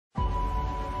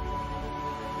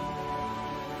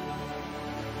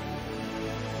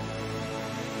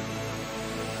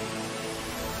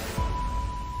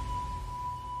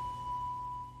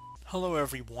Hello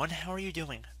everyone, how are you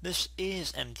doing? This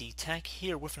is MD Tech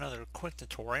here with another quick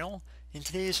tutorial. In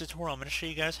today's tutorial I'm going to show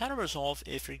you guys how to resolve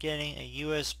if you're getting a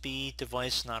USB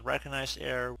device not recognized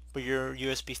error with your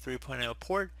USB 3.0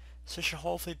 port. So it should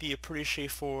hopefully be a pretty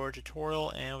straightforward tutorial,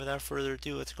 and without further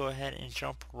ado, let's go ahead and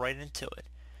jump right into it.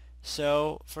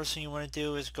 So first thing you want to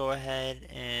do is go ahead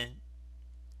and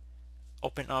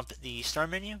open up the start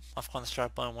menu. I'll click on the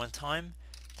start button one time,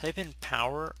 type in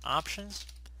power options.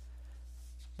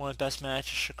 One of the best matches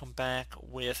should come back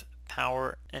with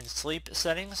power and sleep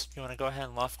settings. You want to go ahead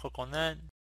and left click on that.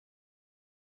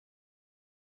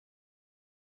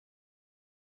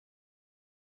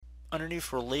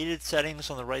 Underneath related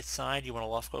settings on the right side, you want to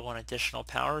left click on additional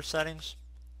power settings.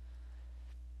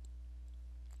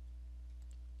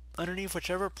 Underneath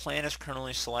whichever plan is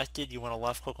currently selected, you want to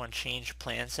left click on change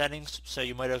plan settings. So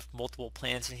you might have multiple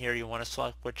plans in here. You want to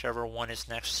select whichever one is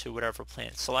next to whatever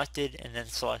plan selected, and then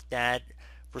select that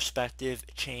respective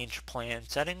change plan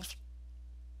settings.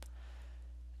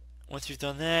 Once you've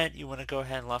done that, you want to go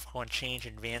ahead and left click on change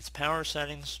advanced power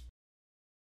settings.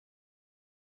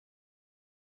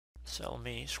 So let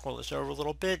me scroll this over a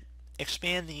little bit.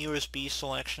 Expand the USB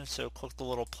selection, so click the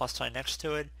little plus sign next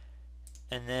to it,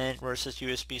 and then where it says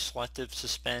USB selective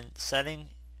suspend setting,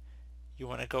 you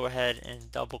want to go ahead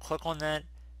and double click on that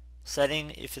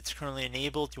setting. If it's currently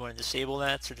enabled, you want to disable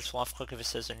that, so just left click if it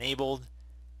says enabled,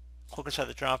 click inside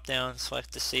the drop down,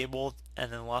 select disabled,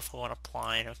 and then left click on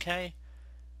apply and OK.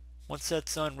 Once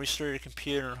that's done, restart your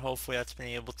computer, and hopefully that's been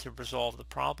able to resolve the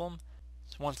problem.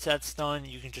 So once that's done,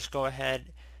 you can just go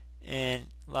ahead and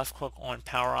left click on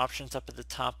power options up at the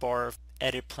top bar of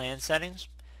edit plan settings,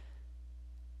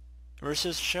 where it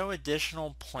says show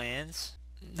additional plans.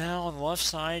 Now on the left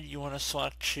side, you want to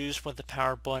select choose what the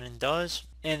power button does,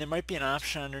 and there might be an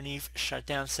option underneath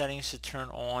shutdown settings to turn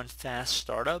on fast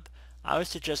startup. I would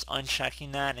suggest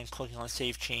unchecking that and clicking on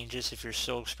save changes if you're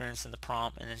still experiencing the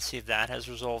prompt, and then see if that has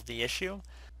resolved the issue.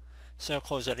 So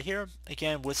close out of here.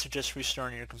 Again, would suggest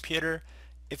restarting your computer.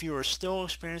 If you are still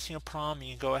experiencing a problem,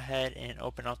 you can go ahead and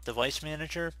open up Device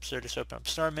Manager. So just open up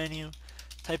Start menu,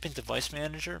 type in Device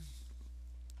Manager.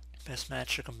 Best match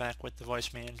should come back with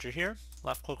Device Manager here.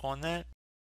 Left click on that.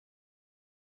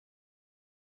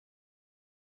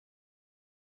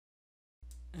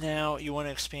 Now you want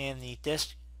to expand the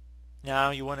disk.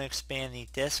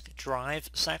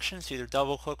 Drive section. So either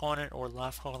double click on it or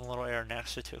left click on the little arrow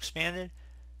next to it to expand it.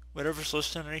 Whatever's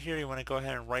listed under here, you want to go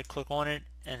ahead and right click on it,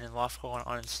 and then left click on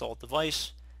uninstall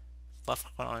device. Left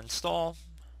click on uninstall.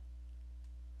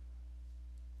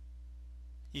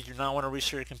 You do not want to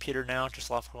restart your computer now,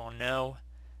 just left click on no.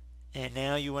 And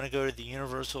now you want to go to the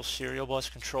Universal Serial Bus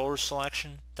Controller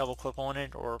selection, double click on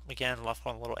it, or again left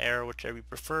click on the little arrow, whichever you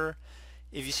prefer.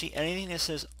 If you see anything that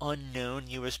says unknown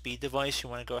USB device, you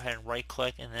want to go ahead and right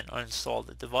click and then uninstall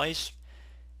the device.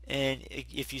 And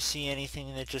if you see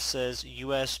anything that just says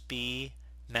USB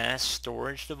mass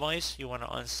storage device, you want to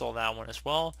uninstall that one as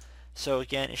well. So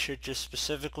again, it should just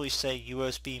specifically say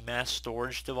USB mass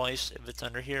storage device if it's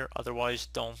under here, otherwise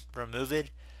don't remove it.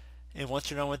 And once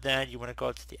you're done with that, you want to go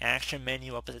up to the action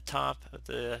menu up at the top of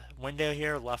the window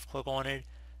here, left click on it,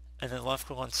 and then left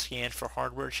click on scan for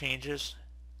hardware changes.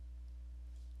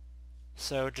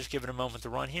 So just give it a moment to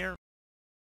run here.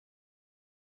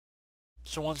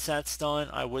 So once that's done,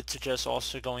 I would suggest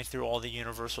also going through all the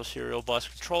Universal Serial Bus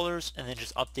controllers and then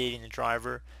just updating the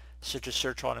driver. So just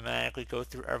search automatically, go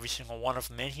through every single one of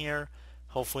them in here.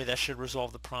 Hopefully that should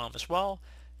resolve the problem as well.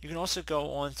 You can also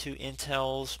go on to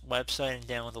Intel's website and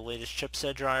download the latest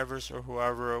chipset drivers, or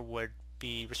whoever would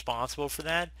be responsible for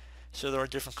that. So there are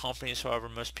different companies, however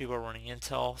most people are running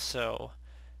Intel, so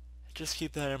just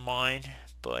keep that in mind,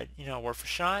 but worth a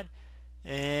shot.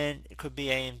 And it could be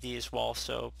AMD as well,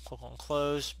 so click on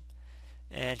close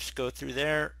and just go through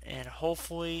there, and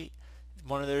hopefully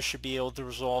one of those should be able to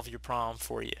resolve your problem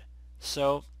for you.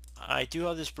 So I do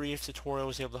have this brief tutorial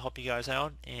was able to help you guys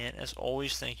out, and as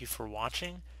always, thank you for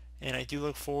watching, and I do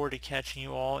look forward to catching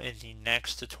you all in the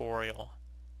next tutorial.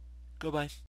 Goodbye.